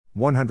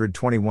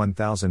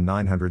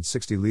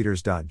121,960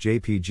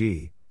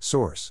 liters.jpg,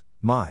 source,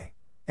 my.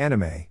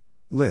 Anime.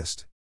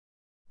 List.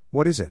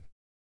 What is it?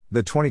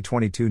 The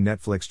 2022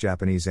 Netflix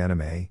Japanese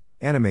anime,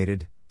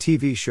 animated,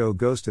 TV show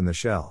Ghost in the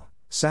Shell,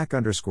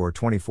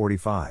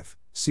 SAC_2045,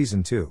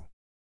 Season 2.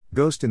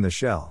 Ghost in the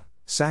Shell,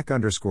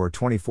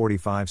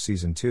 SAC_2045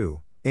 Season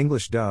 2,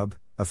 English dub,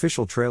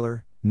 official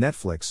trailer,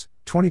 Netflix,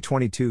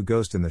 2022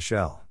 Ghost in the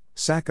Shell,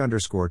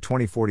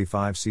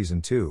 SAC_2045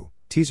 Season 2,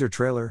 teaser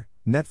trailer,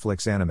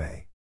 Netflix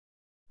anime.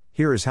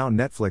 Here is how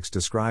Netflix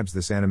describes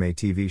this anime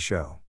TV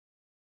show.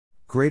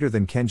 Greater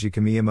than Kenji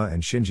Kamiyama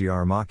and Shinji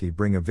Aramaki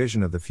bring a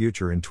vision of the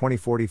future in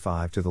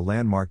 2045 to the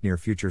landmark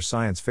near-future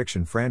science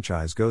fiction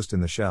franchise Ghost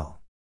in the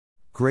Shell.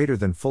 Greater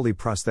than fully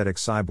prosthetic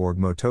cyborg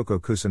Motoko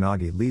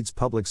Kusanagi leads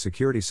Public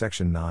Security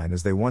Section 9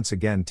 as they once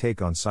again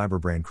take on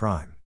cyberbrain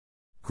crime.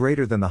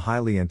 Greater than the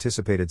highly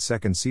anticipated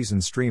second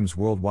season streams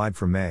worldwide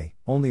from May,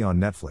 only on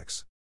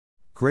Netflix.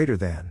 Greater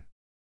than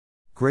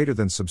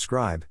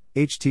subscribe,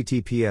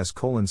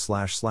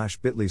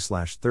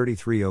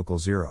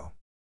 https://bit.ly/33ocal0.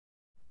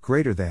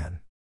 Greater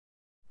than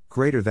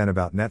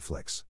about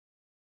Netflix.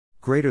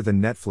 Greater than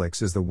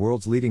Netflix is the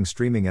world's leading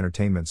streaming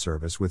entertainment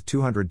service with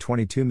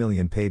 222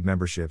 million paid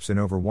memberships in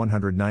over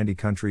 190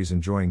 countries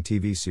enjoying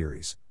TV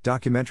series,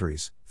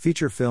 documentaries,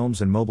 feature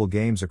films and mobile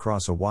games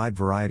across a wide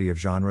variety of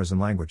genres and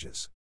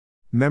languages.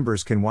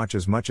 Members can watch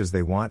as much as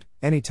they want,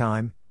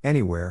 anytime,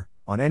 anywhere,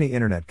 on any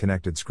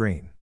internet-connected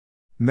screen.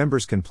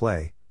 Members can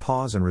play,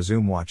 pause and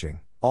resume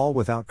watching, all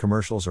without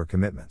commercials or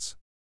commitments.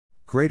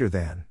 Greater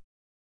than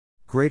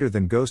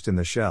Ghost in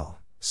the Shell,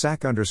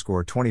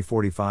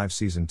 SAC_2045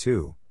 Season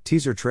 2,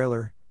 teaser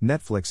trailer,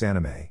 Netflix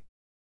anime.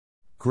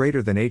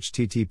 Greater than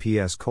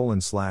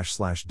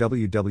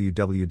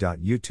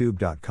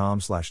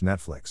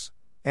https://www.youtube.com/Netflix.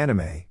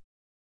 Anime.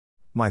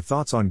 My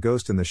thoughts on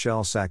Ghost in the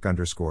Shell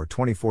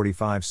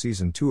SAC_2045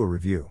 Season 2 a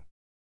review.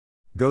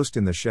 Ghost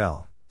in the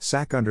Shell,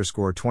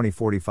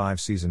 SAC_2045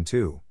 Season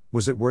 2,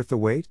 was it worth the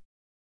wait?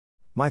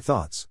 My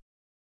thoughts.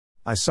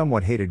 I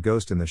somewhat hated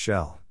Ghost in the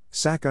Shell,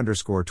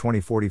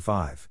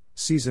 SAC_2045,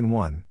 Season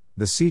 1,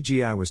 the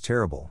CGI was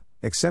terrible,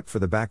 except for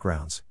the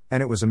backgrounds,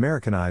 and it was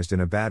Americanized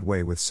in a bad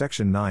way with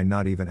Section 9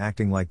 not even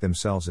acting like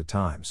themselves at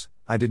times.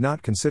 I did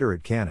not consider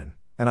it canon,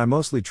 and I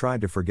mostly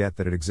tried to forget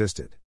that it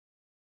existed.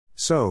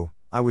 So,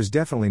 I was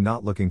definitely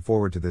not looking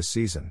forward to this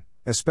season,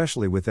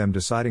 especially with them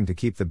deciding to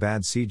keep the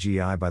bad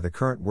CGI by the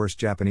current worst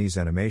Japanese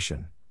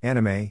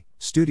anime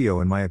studio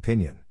in my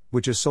opinion,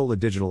 which is Sola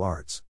Digital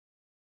Arts.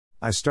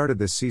 I started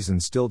this season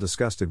still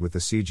disgusted with the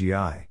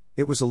CGI,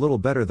 it was a little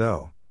better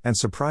though, and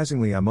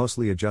surprisingly I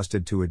mostly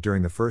adjusted to it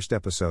during the first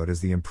episode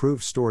as the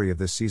improved story of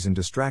this season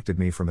distracted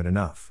me from it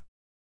enough.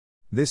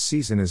 This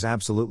season is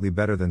absolutely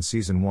better than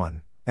Season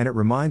 1, and it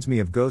reminds me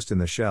of Ghost in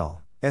the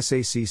Shell,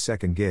 SAC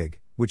Second Gig,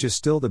 which is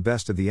still the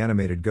best of the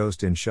animated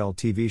Ghost in Shell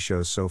TV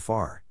shows so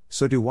far,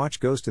 so do watch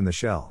Ghost in the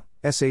Shell,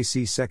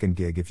 SAC Second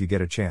Gig if you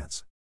get a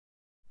chance.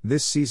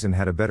 This season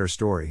had a better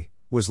story,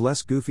 was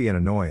less goofy and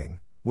annoying,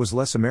 was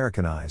less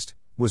Americanized,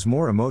 was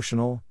more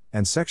emotional,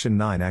 and Section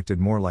 9 acted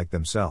more like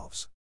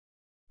themselves.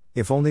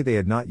 If only they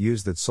had not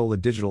used that Sola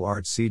Digital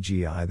Arts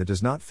CGI that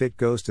does not fit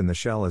Ghost in the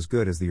Shell as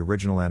good as the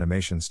original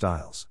animation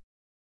styles.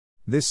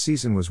 This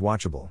season was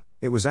watchable,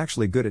 it was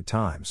actually good at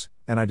times,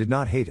 and I did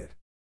not hate it.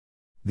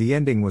 The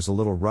ending was a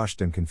little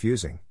rushed and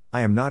confusing,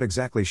 I am not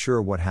exactly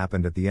sure what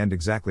happened at the end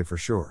exactly for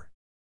sure.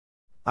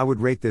 I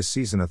would rate this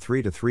season a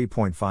 3 to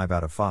 3.5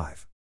 out of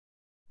 5.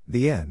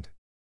 The end.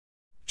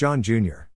 John Jr.